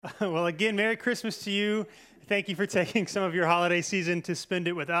Well, again, Merry Christmas to you. Thank you for taking some of your holiday season to spend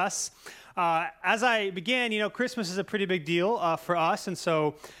it with us. As I began, Christmas is a pretty big deal for us, and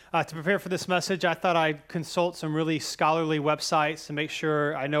so to prepare for this message, I thought I'd consult some really scholarly websites to make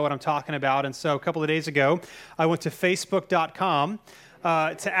sure I know what I'm talking about. And so a couple of days ago, I went to facebook.com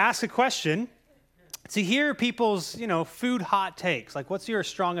to ask a question, to hear people's, food hot takes. Like, what's your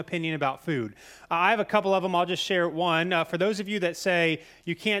strong opinion about food? I have a couple of them. I'll just share one. For those of you that say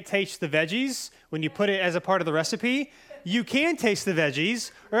you can't taste the veggies when you put it as a part of the recipe, you can taste the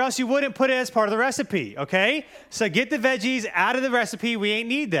veggies, or else you wouldn't put it as part of the recipe, okay? So get the veggies out of the recipe. We ain't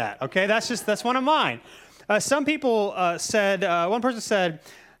need that, okay? That's one of mine. Some people one person said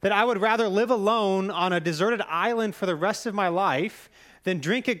that I would rather live alone on a deserted island for the rest of my life than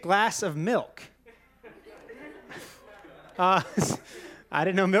drink a glass of milk. I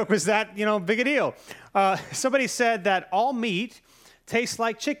didn't know milk was that, big a deal. Somebody said that all meat tastes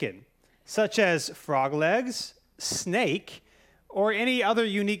like chicken, such as frog legs, snake, or any other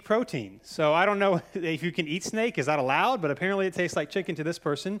unique protein. So I don't know if you can eat snake. Is that allowed? But apparently it tastes like chicken to this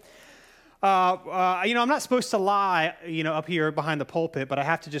person. I'm not supposed to lie, up here behind the pulpit, but I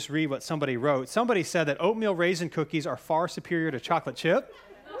have to just read what somebody wrote. Somebody said that oatmeal raisin cookies are far superior to chocolate chip.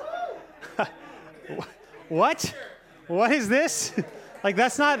 What? What is this? Like,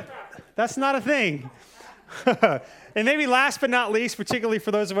 that's not a thing. And maybe last but not least, particularly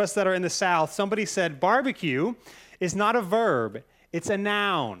for those of us that are in the South, somebody said barbecue is not a verb, it's a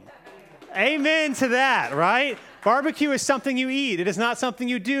noun. Amen to that, right? Barbecue is something you eat. It is not something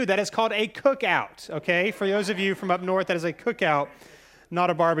you do. That is called a cookout, okay? For those of you from up north, that is a cookout, not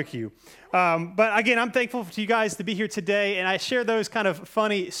a barbecue. But again, I'm thankful to you guys to be here today, and I share those kind of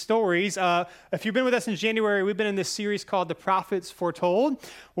funny stories. If you've been with us in January, we've been in this series called The Prophets Foretold,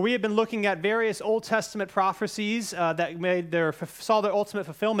 where we have been looking at various Old Testament prophecies that saw their ultimate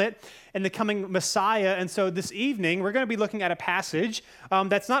fulfillment in the coming Messiah. And so this evening, we're going to be looking at a passage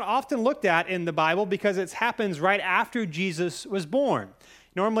that's not often looked at in the Bible because it happens right after Jesus was born.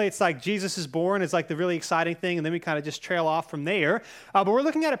 Normally, it's like Jesus is born is like the really exciting thing, and then we kind of just trail off from there. But we're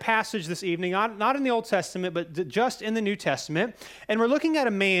looking at a passage this evening, not in the Old Testament, but just in the New Testament. And we're looking at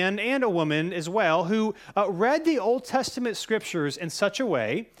a man and a woman as well who read the Old Testament scriptures in such a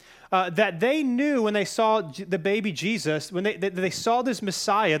way that they knew when they saw the baby Jesus, when they saw this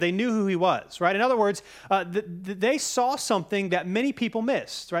Messiah, they knew who he was, right? In other words, they saw something that many people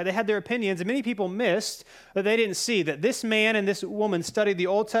missed, right? They had their opinions, and many people missed that they didn't see, that this man and this woman studied the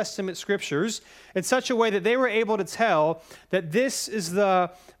Old Testament scriptures in such a way that they were able to tell that this is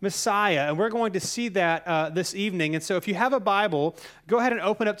the Messiah, and we're going to see that this evening. And so if you have a Bible, go ahead and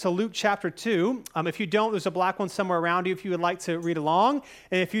open up to Luke chapter 2. If you don't, there's a black one somewhere around you if you would like to read along.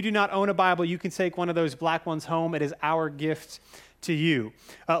 And if you do not own a Bible, you can take one of those black ones home. It is our gift to you.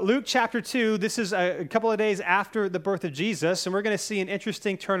 Luke chapter 2, this is a couple of days after the birth of Jesus, and we're going to see an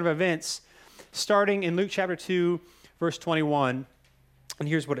interesting turn of events starting in Luke chapter 2, verse 21. And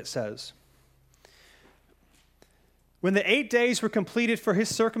here's what it says. When the 8 days were completed for his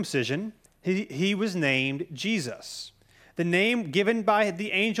circumcision, he was named Jesus, the name given by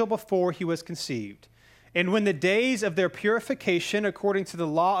the angel before he was conceived. And when the days of their purification according to the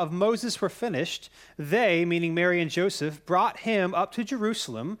law of Moses were finished, they, meaning Mary and Joseph, brought him up to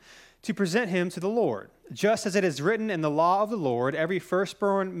Jerusalem to present him to the Lord. Just as it is written in the law of the Lord, every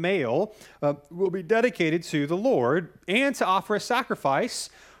firstborn male will be dedicated to the Lord, and to offer a sacrifice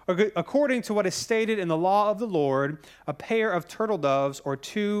according to what is stated in the law of the Lord, a pair of turtle doves or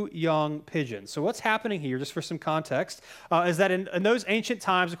two young pigeons. So what's happening here, just for some context, is that in those ancient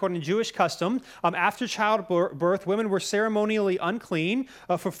times, according to Jewish custom, after childbirth, women were ceremonially unclean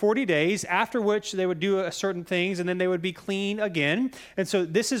for 40 days, after which they would do certain things, and then they would be clean again. And so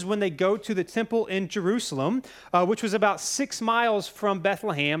this is when they go to the temple in Jerusalem, which was about 6 miles from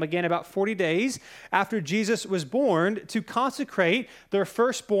Bethlehem, again, about 40 days after Jesus was born, to consecrate their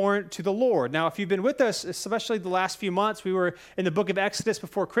firstborn to the Lord. Now, if you've been with us, especially the last few months, we were in the book of Exodus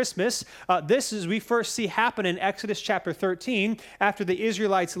before Christmas. This is we first see happen in Exodus chapter 13. After the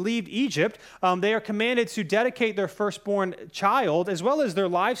Israelites leave Egypt, they are commanded to dedicate their firstborn child as well as their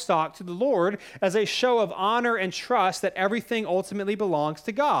livestock to the Lord as a show of honor and trust that everything ultimately belongs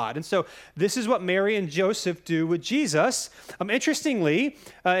to God. And so this is what Mary and Joseph do with Jesus. Interestingly,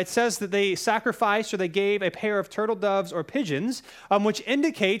 it says that they sacrificed or they gave a pair of turtle doves or pigeons, which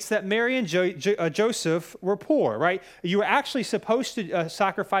indicates that Mary and Joseph were poor, right? You were actually supposed to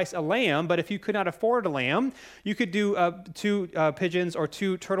sacrifice a lamb, but if you could not afford a lamb, you could do two pigeons or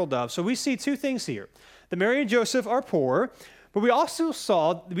two turtle doves. So we see two things here. That Mary and Joseph are poor, But we also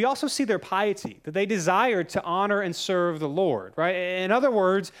see their piety, that they desired to honor and serve the Lord, right? In other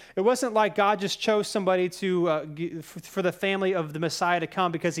words, it wasn't like God just chose somebody for the family of the Messiah to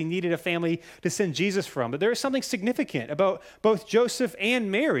come because he needed a family to send Jesus from. But there is something significant about both Joseph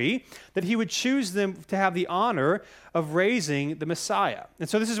and Mary, that he would choose them to have the honor of raising the Messiah. And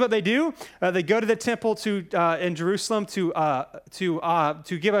so this is what they do. They go to the temple in Jerusalem to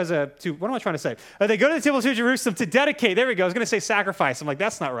give us what am I trying to say? They go to the temple to Jerusalem to dedicate. There we go. I was going to say sacrifice. I'm like,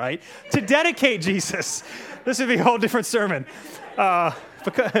 that's not right. To dedicate Jesus. This would be a whole different sermon. But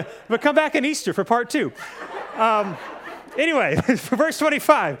come back in Easter for part 2. Anyway, for verse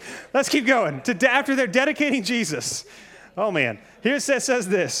 25. Let's keep going. After they're dedicating Jesus. Oh, man. Here it says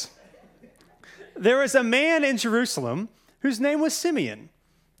this. There was a man in Jerusalem whose name was Simeon.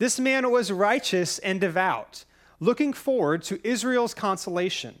 This man was righteous and devout, looking forward to Israel's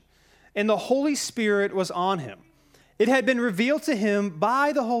consolation, and the Holy Spirit was on him. It had been revealed to him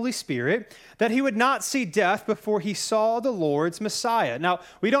by the Holy Spirit that he would not see death before he saw the Lord's Messiah. Now,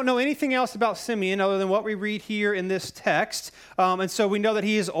 we don't know anything else about Simeon other than what we read here in this text, and so we know that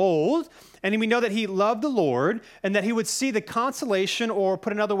he is old, and we know that he loved the Lord, and that he would see the consolation, or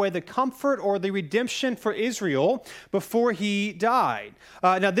put another way, the comfort or the redemption for Israel before he died.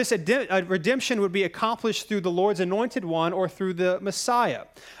 Now, this redemption would be accomplished through the Lord's anointed one or through the Messiah.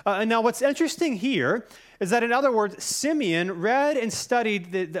 And now what's interesting here is that, in other words, Simeon read and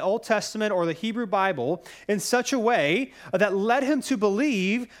studied the Old Testament or the Hebrew Bible in such a way that led him to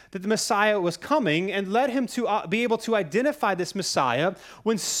believe that the Messiah was coming, and led him to be able to identify this Messiah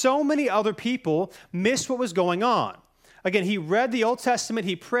when so many other people missed what was going on. Again, he read the Old Testament,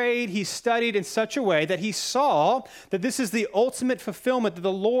 he prayed, he studied in such a way that he saw that this is the ultimate fulfillment, that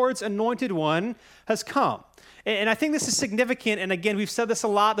the Lord's anointed one has come. And I think this is significant, and again, we've said this a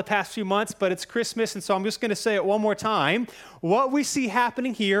lot the past few months, but it's Christmas, and so I'm just going to say it one more time. What we see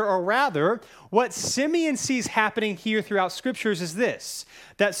happening here, or rather, what Simeon sees happening here throughout Scriptures is this,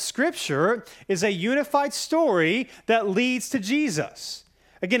 that Scripture is a unified story that leads to Jesus.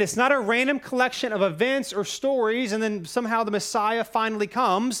 Again, it's not a random collection of events or stories, and then somehow the Messiah finally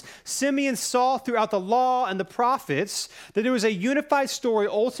comes. Simeon saw throughout the law and the prophets that there was a unified story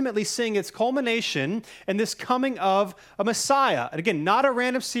ultimately seeing its culmination in this coming of a Messiah. And again, not a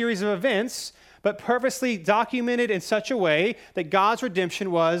random series of events, but purposely documented in such a way that God's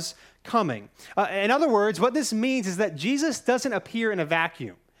redemption was coming. In other words, what this means is that Jesus doesn't appear in a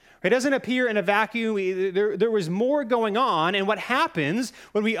vacuum. It doesn't appear in a vacuum. There was more going on. And what happens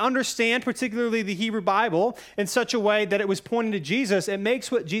when we understand, particularly the Hebrew Bible, in such a way that it was pointing to Jesus, it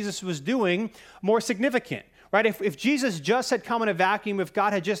makes what Jesus was doing more significant. Right? If Jesus just had come in a vacuum, if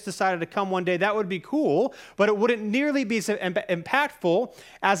God had just decided to come one day, that would be cool, but it wouldn't nearly be as impactful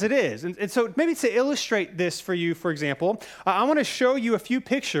as it is. And so maybe to illustrate this for you, for example, I want to show you a few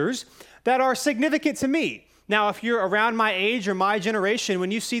pictures that are significant to me. Now, if you're around my age or my generation,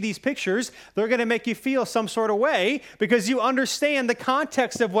 when you see these pictures, they're going to make you feel some sort of way because you understand the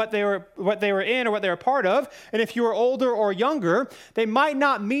context of what they were in or what they were part of. And if you are older or younger, they might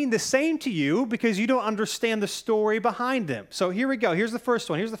not mean the same to you because you don't understand the story behind them. So here we go. Here's the first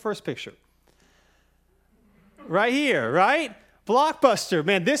one. Here's the first picture. Right here, right? Blockbuster.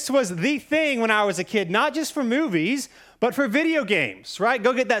 Man, this was the thing when I was a kid, not just for movies, but for video games, right?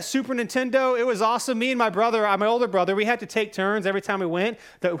 Go get that Super Nintendo. It was awesome. Me and my brother, my older brother, we had to take turns every time we went.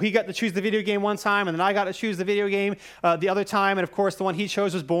 That he got to choose the video game one time, and then I got to choose the video game the other time. And of course, the one he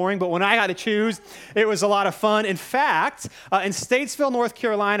chose was boring. But when I got to choose, it was a lot of fun. In fact, in Statesville, North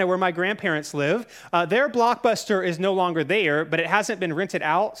Carolina, where my grandparents live, their Blockbuster is no longer there, but it hasn't been rented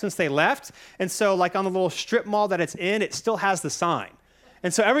out since they left. And so, like on the little strip mall that it's in, it still has the sign.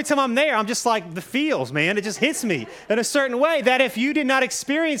 And so every time I'm there, I'm just like, the feels, man. It just hits me in a certain way that if you did not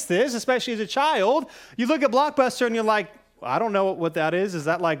experience this, especially as a child, you look at Blockbuster and you're like, I don't know what that is. Is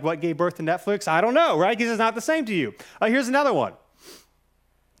that like what gave birth to Netflix? I don't know, right? Because it's not the same to you. Here's another one.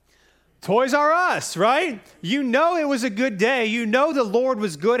 Toys R Us, right? You know it was a good day. You know the Lord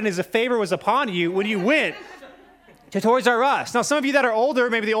was good and his favor was upon you when you went to Toys R Us. Now, some of you that are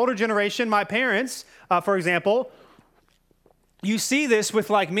older, maybe the older generation, my parents, for example, you see this with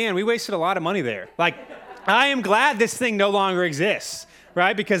like, man, we wasted a lot of money there. Like, I am glad this thing no longer exists,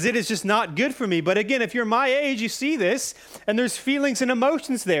 right? Because it is just not good for me. But again, if you're my age, you see this, and there's feelings and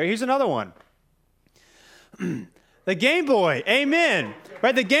emotions there. Here's another one. The Game Boy, amen.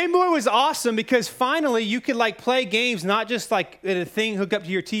 Right, the Game Boy was awesome because finally you could like play games not just like in a thing hooked up to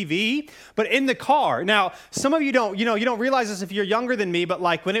your TV, but in the car. Now, some of you don't, you don't realize this if you're younger than me, but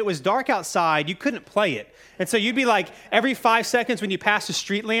like when it was dark outside, you couldn't play it. And so you'd be like every 5 seconds when you passed a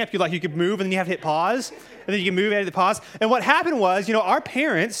street lamp, you could move and then you have to hit pause, and then you can move and hit pause. And what happened was, our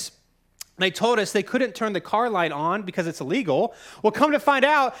parents, they told us they couldn't turn the car light on because it's illegal. Well, come to find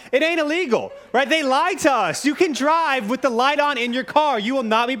out, it ain't illegal, right? They lied to us. You can drive with the light on in your car. You will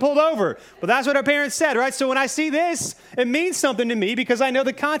not be pulled over. But that's what our parents said, right? So when I see this, it means something to me because I know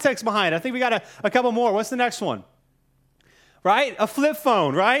the context behind it. I think we got a couple more. What's the next one? Right? A flip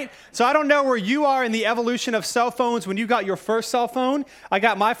phone, right? So I don't know where you are in the evolution of cell phones when you got your first cell phone. I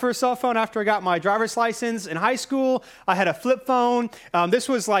got my first cell phone after I got my driver's license in high school. I had a flip phone. This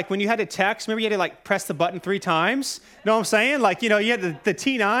was like when you had to text. Remember you had to press the button 3 times? You know what I'm saying? You had the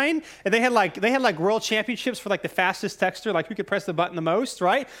T9, and they had like world championships for like the fastest texter, like who could press the button the most,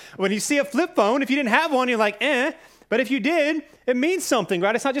 right? When you see a flip phone, if you didn't have one, you're like, eh. But if you did, it means something,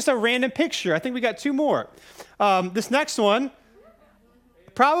 right? It's not just a random picture. I think we got 2 more. This next one,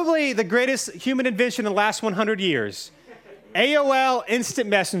 probably the greatest human invention in the last 100 years. AOL Instant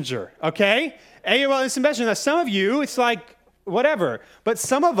Messenger, okay? AOL Instant Messenger. Now, some of you, it's like whatever. But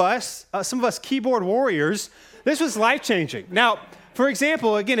some of us keyboard warriors, this was life-changing. Now, for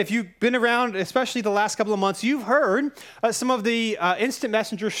example, again, if you've been around, especially the last couple of months, you've heard some of the instant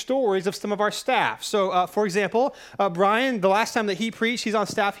messenger stories of some of our staff. So, for example, Brian, the last time that he preached, he's on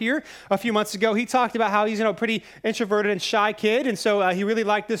staff here a few months ago, he talked about how he's a pretty introverted and shy kid, and so he really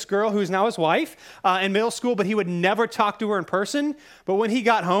liked this girl who's now his wife in middle school, but he would never talk to her in person. But when he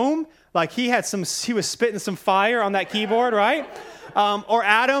got home, he was spitting some fire on that keyboard, right? Or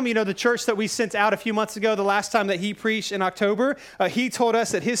Adam, the church that we sent out a few months ago, the last time that he preached in October, he told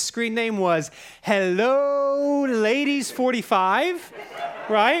us that his screen name was Hello Ladies 45,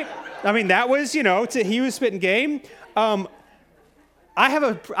 right? I mean, that was, he was spitting game. I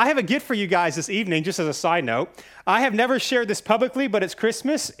have a gift for you guys this evening, just as a side note. I have never shared this publicly, but it's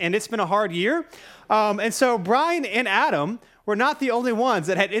Christmas, and it's been a hard year. And so Brian and Adam were not the only ones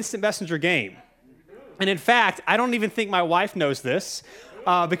that had instant messenger game. And in fact, I don't even think my wife knows this,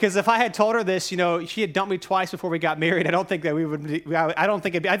 because if I had told her this, she had dumped me twice before we got married. I don't think that we would.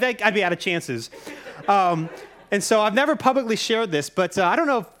 I think I'd be out of chances. And so I've never publicly shared this, but I don't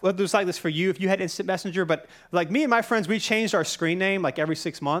know if it was like this for you, if you had instant messenger, but like me and my friends, we changed our screen name like every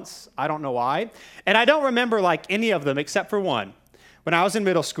 6 months. I don't know why. And I don't remember like any of them except for one. When I was in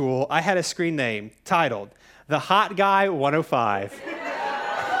middle school, I had a screen name titled The Hot Guy 105.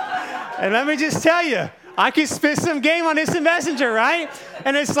 And let me just tell you, I could spit some game on Instant Messenger, right?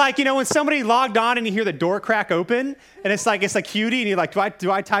 And it's like, when somebody logged on and you hear the door crack open, and it's like cutie, and you're like,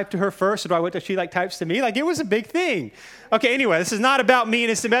 do I type to her first, or do I wait till she types to me? It was a big thing. Okay, anyway, this is not about me and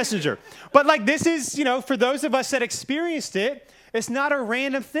Instant Messenger. But this is, for those of us that experienced it, it's not a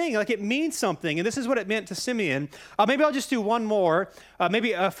random thing. It means something. And this is what it meant to Simeon. Maybe I'll just do one more,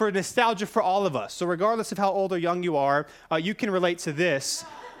 maybe for nostalgia for all of us. So regardless of how old or young you are, you can relate to this.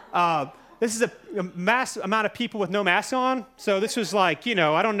 This is a mass amount of people with no mask on. So this was I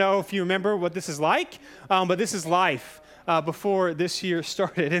don't know if you remember what this is like, but this is life before this year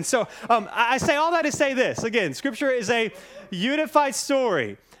started. And so I say all that to say this. Again, Scripture is a unified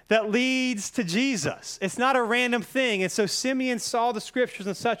story that leads to Jesus. It's not a random thing. And so Simeon saw the Scriptures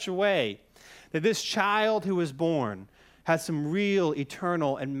in such a way that this child who was born had some real,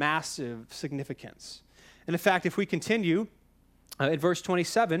 eternal, and massive significance. And in fact, if we continue at verse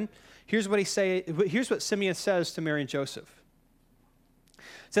 27, here's what Simeon says to Mary and Joseph.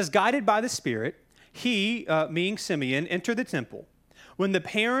 It says, guided by the Spirit, he, meaning Simeon, entered the temple. When the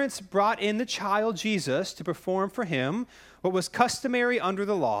parents brought in the child Jesus to perform for him what was customary under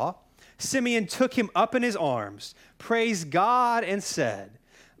the law, Simeon took him up in his arms, praised God, and said,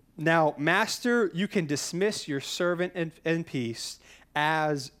 now, Master, you can dismiss your servant in peace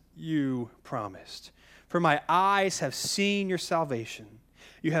as you promised. For my eyes have seen your salvation.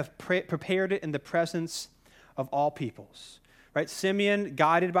 You have prepared it in the presence of all peoples. Right? Simeon,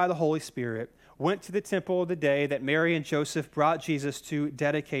 guided by the Holy Spirit, went to the temple the day that Mary and Joseph brought Jesus to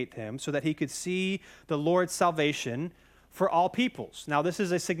dedicate him so that he could see the Lord's salvation for all peoples. Now, this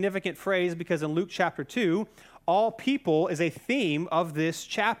is a significant phrase because in Luke chapter 2, all people is a theme of this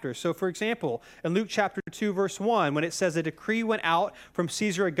chapter. So, for example, in Luke chapter 2, verse 1, when it says a decree went out from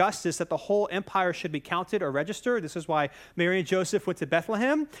Caesar Augustus that the whole empire should be counted or registered, this is why Mary and Joseph went to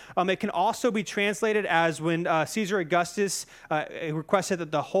Bethlehem. It can also be translated as when Caesar Augustus requested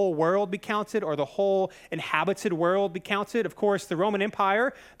that the whole world be counted or the whole inhabited world be counted. Of course, the Roman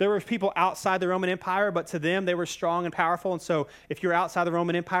Empire, there were people outside the Roman Empire, but to them, they were strong and powerful. And so if you're outside the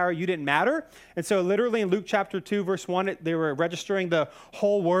Roman Empire, you didn't matter. And so literally in Luke chapter 2, verse 1, they were registering the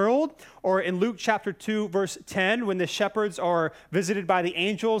whole world. Or in Luke chapter 2, verse 10, when the shepherds are visited by the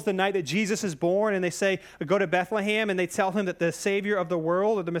angels the night that Jesus is born, and they say, go to Bethlehem, and they tell him that the Savior of the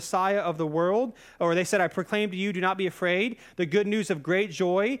world, or the Messiah of the world, or they said, I proclaim to you, do not be afraid, the good news of great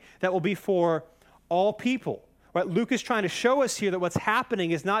joy that will be for all people. Right? Luke is trying to show us here that what's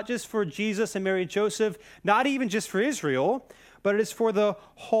happening is not just for Jesus and Mary and Joseph, not even just for Israel, but it is for the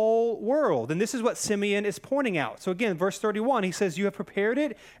whole world. And this is what Simeon is pointing out. So again, verse 31, he says, you have prepared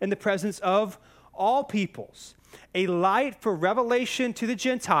it in the presence of all peoples, a light for revelation to the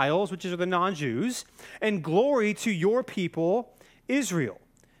Gentiles, which are the non-Jews, and glory to your people, Israel.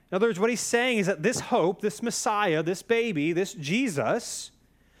 In other words, what he's saying is that this hope, this Messiah, this baby, this Jesus,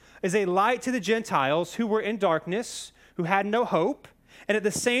 is a light to the Gentiles who were in darkness, who had no hope. And at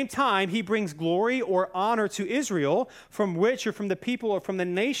the same time, he brings glory or honor to Israel, from which, or from the people, or from the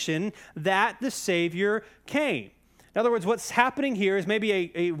nation that the Savior came. In other words, what's happening here is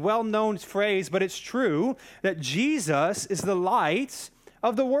maybe a well-known phrase, but it's true, that Jesus is the light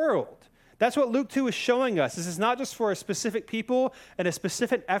of the world. That's what Luke 2 is showing us. This is not just for a specific people and a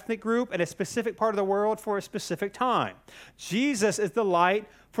specific ethnic group and a specific part of the world for a specific time. Jesus is the light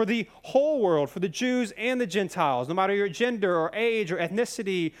for the whole world, for the Jews and the Gentiles, no matter your gender or age or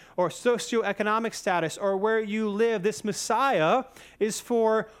ethnicity or socioeconomic status or where you live. This Messiah is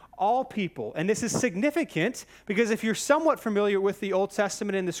for all people. And this is significant because if you're somewhat familiar with the Old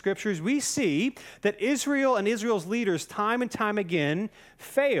Testament and the Scriptures, we see that Israel and Israel's leaders time and time again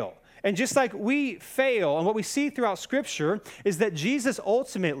fail. And just like we fail, and what we see throughout Scripture is that Jesus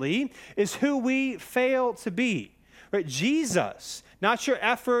ultimately is who we fail to be. Right? Jesus, not your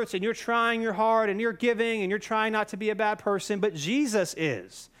efforts, and you're trying your hard, and you're giving, and you're trying not to be a bad person, but Jesus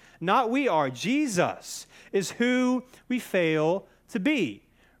is. Not we are. Jesus is who we fail to be.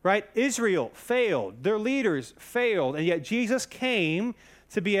 Right? Israel failed. Their leaders failed. And yet Jesus came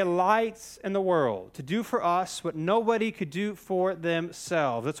to be a light in the world, to do for us what nobody could do for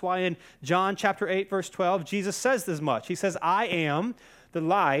themselves. That's why in John chapter 8, verse 12, Jesus says this much. He says, I am the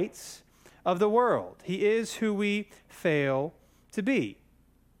light of the world. He is who we fail to be.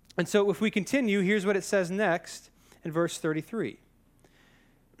 And so if we continue, here's what it says next in verse 33.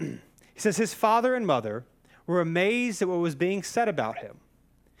 He says, his father and mother were amazed at what was being said about him.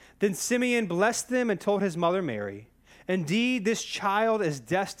 Then Simeon blessed them and told his mother Mary, indeed, this child is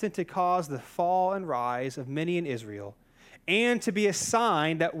destined to cause the fall and rise of many in Israel, and to be a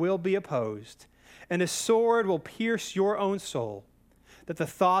sign that will be opposed. And a sword will pierce your own soul, that the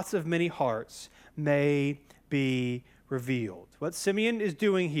thoughts of many hearts may be revealed. What Simeon is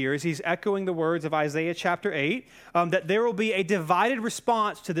doing here is he's echoing the words of Isaiah chapter 8, that there will be a divided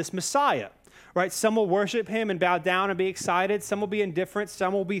response to this Messiah. Right? Some will worship him and bow down and be excited. Some will be indifferent.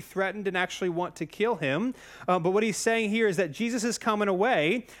 Some will be threatened and actually want to kill him. But what he's saying here is that Jesus is coming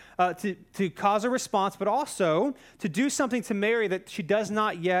away to cause a response, but also to do something to Mary that she does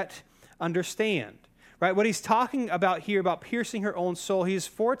not yet understand. Right? What he's talking about here, about piercing her own soul, he's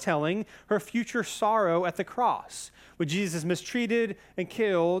foretelling her future sorrow at the cross, when Jesus is mistreated and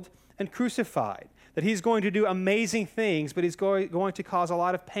killed and crucified. That he's going to do amazing things, but he's going to cause a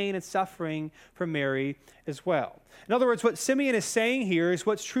lot of pain and suffering for Mary as well. In other words, what Simeon is saying here is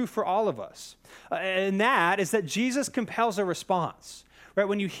what's true for all of us. And that is that Jesus compels a response. Right?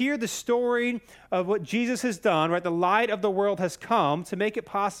 When you hear the story of what Jesus has done, right, the light of the world has come to make it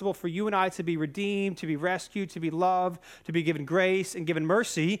possible for you and I to be redeemed, to be rescued, to be loved, to be given grace and given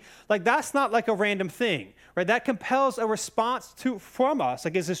mercy. Like, that's not like a random thing, right? That compels a response from us.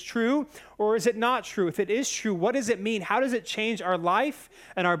 Like, is this true or is it not true? If it is true, what does it mean? How does it change our life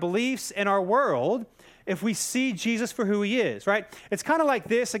and our beliefs and our world if we see Jesus for who he is, right? It's kind of like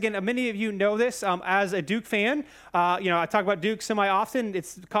this. Again, many of you know this as a Duke fan. I talk about Duke semi-often.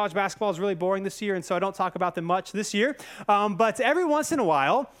 College basketball is really boring this year, and so I don't talk about them much this year. But every once in a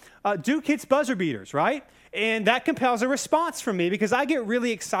while, Duke hits buzzer beaters, right? And that compels a response from me because I get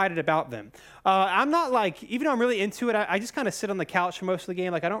really excited about them. I'm not like, even though I'm really into it, I just kind of sit on the couch for most of the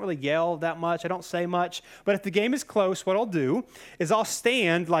game. Like, I don't really yell that much. I don't say much. But if the game is close, what I'll do is I'll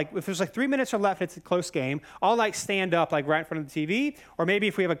stand, like, if there's like 3 minutes or left and it's a close game, I'll like stand up like right in front of the TV. Or maybe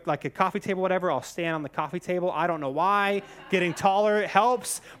if we have a coffee table, whatever, I'll stand on the coffee table. I don't know why. Getting taller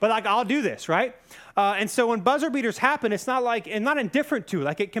helps. But like, I'll do this, right? And so when buzzer beaters happen, it's not like, and not indifferent to,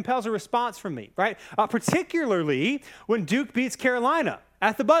 like it compels a response from me, right? Particularly when Duke beats Carolina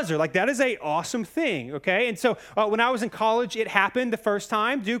at the buzzer. Like, that is a awesome thing, okay? And so when I was in college, it happened the first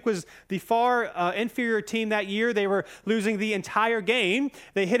time. Duke was the far inferior team that year. They were losing the entire game.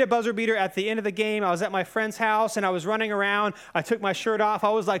 They hit a buzzer beater at the end of the game. I was at my friend's house, and I was running around. I took my shirt off.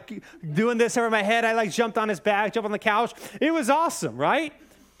 I was, like, doing this over my head. I, like, jumped on his back, jumped on the couch. It was awesome, right?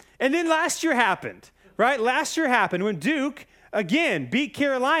 And then last year happened, right? Last year happened when Duke, again, beat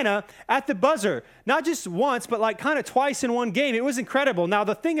Carolina at the buzzer. Not just once, but like kind of twice in one game. It was incredible. Now,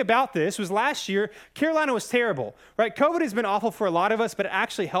 the thing about this was last year, Carolina was terrible, right? COVID has been awful for a lot of us, but it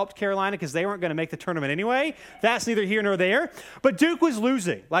actually helped Carolina because they weren't going to make the tournament anyway. That's neither here nor there. But Duke was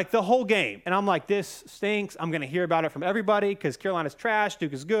losing like the whole game. And I'm like, this stinks. I'm going to hear about it from everybody because Carolina's trash.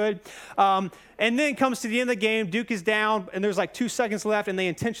 Duke is good. And then comes to the end of the game. Duke is down, and there's like 2 seconds left, and they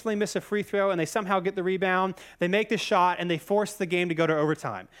intentionally miss a free throw, and they somehow get the rebound. They make the shot, and they force the game to go to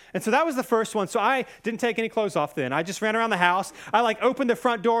overtime. And so that was the first one. So I didn't take any clothes off then. I just ran around the house. I like opened the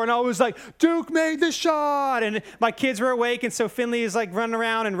front door, and I was like, Duke made the shot. And my kids were awake, and so Finley is like running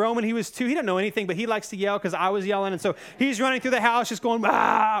around, and Roman, he was 2. He didn't know anything, but he likes to yell because I was yelling. And so he's running through the house just going,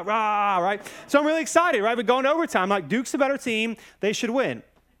 rah, rah, right? So I'm really excited, right? We're going to overtime. Like, Duke's a better team. They should win.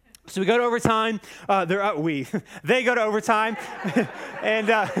 So we go to overtime. They go to overtime, and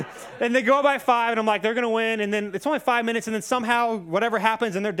they go up by 5, and I'm like, they're going to win. And then it's only 5 minutes, and then somehow whatever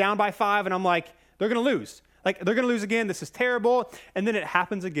happens, and they're down by 5, and I'm like, they're going to lose. Like, they're going to lose again. This is terrible. And then it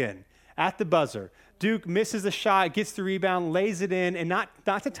happens again at the buzzer. Duke misses the shot, gets the rebound, lays it in, and not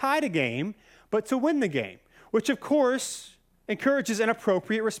to tie the game, but to win the game, which, of course, encourages an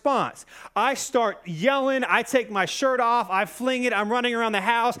appropriate response. I start yelling. I take my shirt off. I fling it. I'm running around the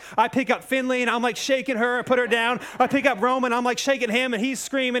house. I pick up Finley, and I'm like shaking her and put her down. I pick up Roman. I'm like shaking him, and he's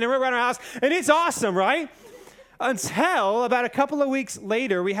screaming, and we're around our house. And it's awesome, right? Until about a couple of weeks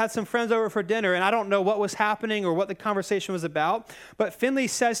later, we had some friends over for dinner, and I don't know what was happening or what the conversation was about, but Finley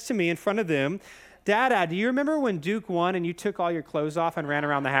says to me in front of them, Dad, do you remember when Duke won and you took all your clothes off and ran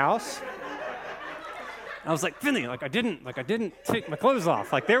around the house? I was like, Finley, I didn't take my clothes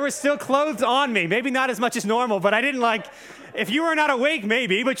off. Like, there were still clothes on me. Maybe not as much as normal, but I didn't if you were not awake,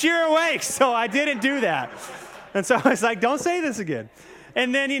 maybe, but you're awake. So I didn't do that. And so I was like, don't say this again.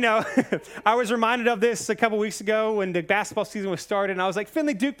 And then, I was reminded of this a couple weeks ago when the basketball season was started. And I was like,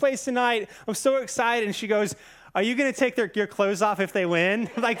 Finley, Duke plays tonight. I'm so excited. And she goes, are you going to take your clothes off if they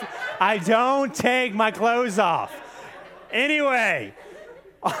win? I'm like, I don't take my clothes off. Anyway.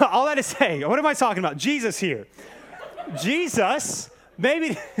 All that to say, what am I talking about? Jesus here. Jesus,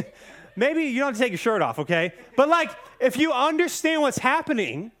 maybe you don't have to take your shirt off, okay? But if you understand what's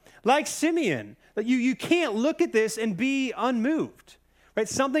happening, like Simeon, you can't look at this and be unmoved, right?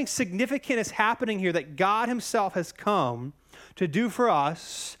 Something significant is happening here that God himself has come to do for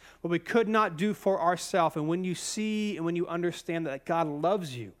us what we could not do for ourselves. And when you see and when you understand that God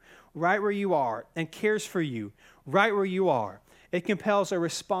loves you right where you are and cares for you right where you are, it compels a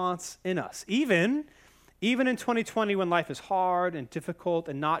response in us. Even in 2020 when life is hard and difficult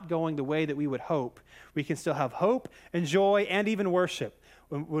and not going the way that we would hope, we can still have hope and joy and even worship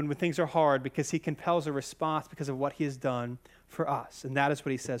when things are hard because he compels a response because of what he has done for us. And that is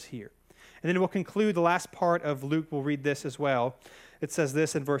what he says here. And then we'll conclude the last part of Luke. We'll read this as well. It says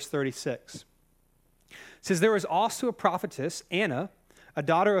this in verse 36. It says, there was also a prophetess, Anna, a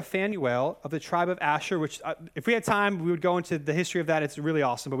daughter of Phanuel of the tribe of Asher, which if we had time, we would go into the history of that. It's really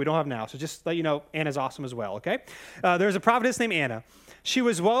awesome, but we don't have now. So just let you know, Anna's awesome as well, okay? There's a prophetess named Anna. She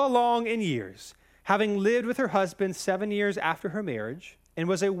was well along in years, having lived with her husband 7 years after her marriage, and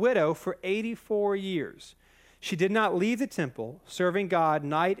was a widow for 84 years. She did not leave the temple, serving God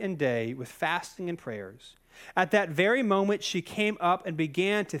night and day with fasting and prayers. At that very moment, she came up and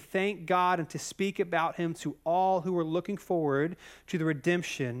began to thank God and to speak about him to all who were looking forward to the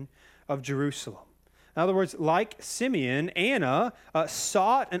redemption of Jerusalem. In other words, like Simeon, Anna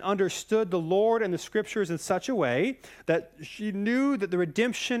sought and understood the Lord and the Scriptures in such a way that she knew that the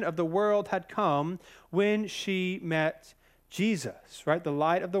redemption of the world had come when she met Jesus, right? The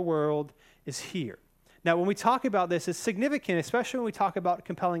light of the world is here. Now, when we talk about this, it's significant, especially when we talk about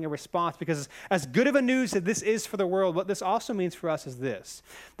compelling a response, because as good of a news that this is for the world, what this also means for us is this,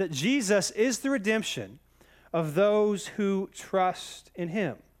 that Jesus is the redemption of those who trust in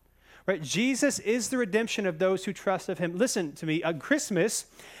him. Right? Jesus is the redemption of those who trust of him. Listen to me, Christmas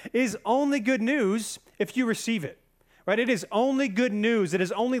is only good news if you receive it. Right? It is only good news. It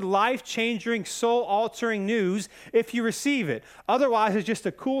is only life-changing, soul-altering news if you receive it. Otherwise, it's just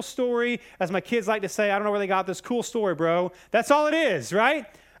a cool story. As my kids like to say, I don't know where they got this cool story, bro. That's all it is, right?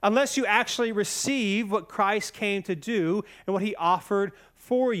 Unless you actually receive what Christ came to do and what he offered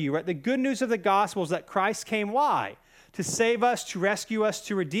for you, right? The good news of the gospel is that Christ came, why? To save us, to rescue us,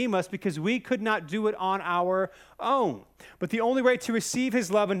 to redeem us, because we could not do it on our own. But the only way to receive his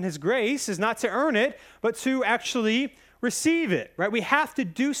love and his grace is not to earn it, but to actually receive it, right? We have to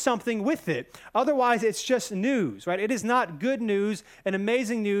do something with it. Otherwise, it's just news, right? It is not good news and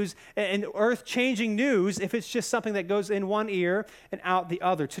amazing news and earth-changing news if it's just something that goes in one ear and out the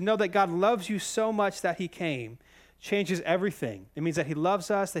other. To know that God loves you so much that he came changes everything. It means that he loves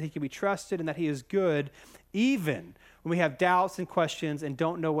us, that he can be trusted, and that he is good, even when we have doubts and questions and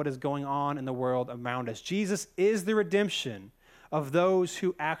don't know what is going on in the world around us. Jesus is the redemption of those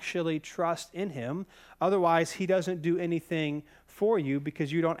who actually trust in him. Otherwise, he doesn't do anything for you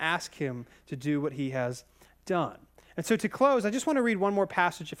because you don't ask him to do what he has done. And so to close, I just want to read one more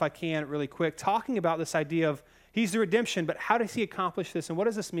passage, if I can, really quick, talking about this idea of he's the redemption, but how does he accomplish this, and what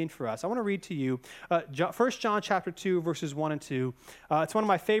does this mean for us? I want to read to you 1 John chapter 2, verses 1 and 2. It's one of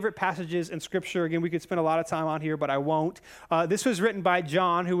my favorite passages in Scripture. Again, we could spend a lot of time on here, but I won't. This was written by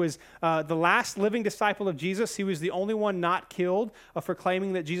John, who was the last living disciple of Jesus. He was the only one not killed for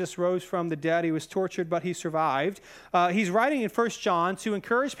claiming that Jesus rose from the dead. He was tortured, but he survived. He's writing in 1 John to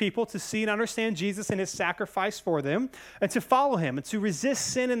encourage people to see and understand Jesus and his sacrifice for them, and to follow him, and to resist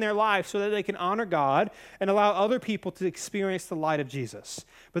sin in their life so that they can honor God and allow other people to experience the light of Jesus.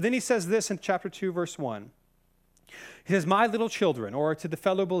 But then he says this in chapter 2, verse 1. He says, "My little children," or to the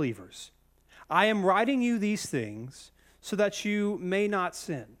fellow believers, "I am writing you these things so that you may not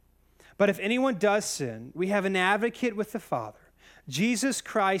sin. But if anyone does sin, we have an advocate with the Father, Jesus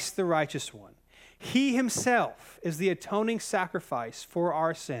Christ, the righteous one. He himself is the atoning sacrifice for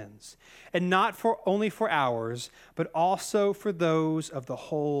our sins, and not only for ours, but also for those of the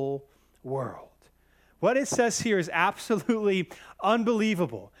whole world." What it says here is absolutely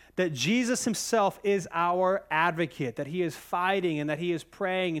unbelievable, that Jesus himself is our advocate, that he is fighting and that he is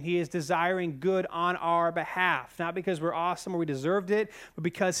praying and he is desiring good on our behalf, not because we're awesome or we deserved it, but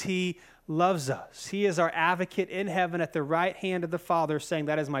because he loves us. He is our advocate in heaven at the right hand of the Father, saying,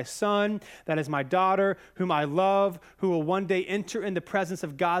 "That is my son, that is my daughter, whom I love, who will one day enter in the presence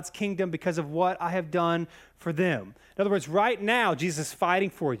of God's kingdom because of what I have done for them." In other words, right now, Jesus is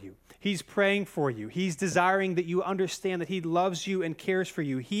fighting for you. He's praying for you. He's desiring that you understand that he loves you and cares for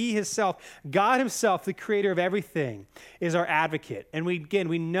you. He himself, God himself, the creator of everything, is our advocate. And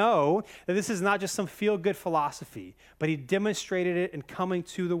we know that this is not just some feel-good philosophy, but he demonstrated it in coming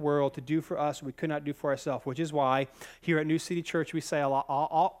to the world to do for us what we could not do for ourselves, which is why here at New City Church we say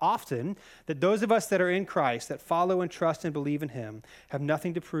often that those of us that are in Christ, that follow and trust and believe in him, have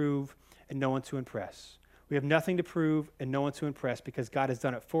nothing to prove and no one to impress. We have nothing to prove and no one to impress because God has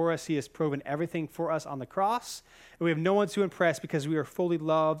done it for us. He has proven everything for us on the cross. And we have no one to impress because we are fully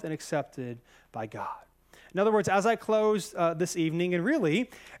loved and accepted by God. In other words, as I close this evening, and really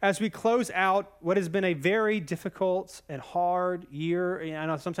as we close out what has been a very difficult and hard year, I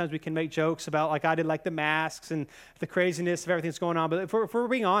know sometimes we can make jokes about, like I did, like the masks and the craziness of everything that's going on, but if we're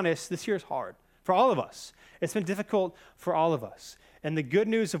being honest, this year is hard for all of us. It's been difficult for all of us. And the good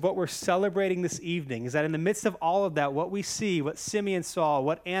news of what we're celebrating this evening is that in the midst of all of that, what we see, what Simeon saw,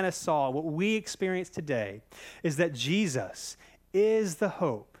 what Anna saw, what we experience today, is that Jesus is the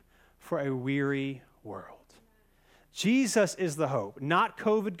hope for a weary world. Jesus is the hope, not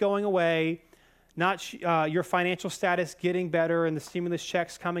COVID going away, not your financial status getting better and the stimulus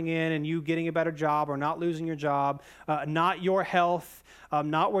checks coming in and you getting a better job or not losing your job, not your health,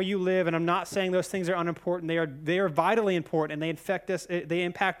 not where you live. And I'm not saying those things are unimportant. They are vitally important, and they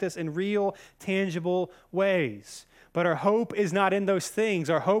impact us in real, tangible ways. But our hope is not in those things.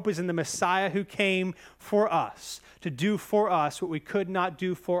 Our hope is in the Messiah who came for us, to do for us what we could not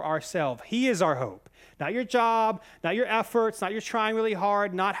do for ourselves. He is our hope. Not your job, not your efforts, not your trying really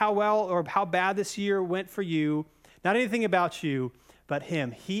hard, not how well or how bad this year went for you, not anything about you, but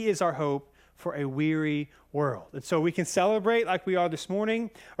him. He is our hope for a weary world. And so we can celebrate like we are this morning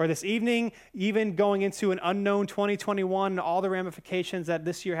or this evening, even going into an unknown 2021 and all the ramifications that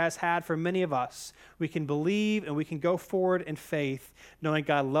this year has had for many of us. We can believe and we can go forward in faith, knowing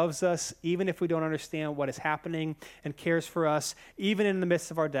God loves us, even if we don't understand what is happening, and cares for us, even in the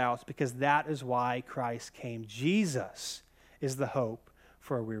midst of our doubts, because that is why Christ came. Jesus is the hope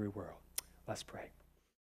for a weary world. Let's pray.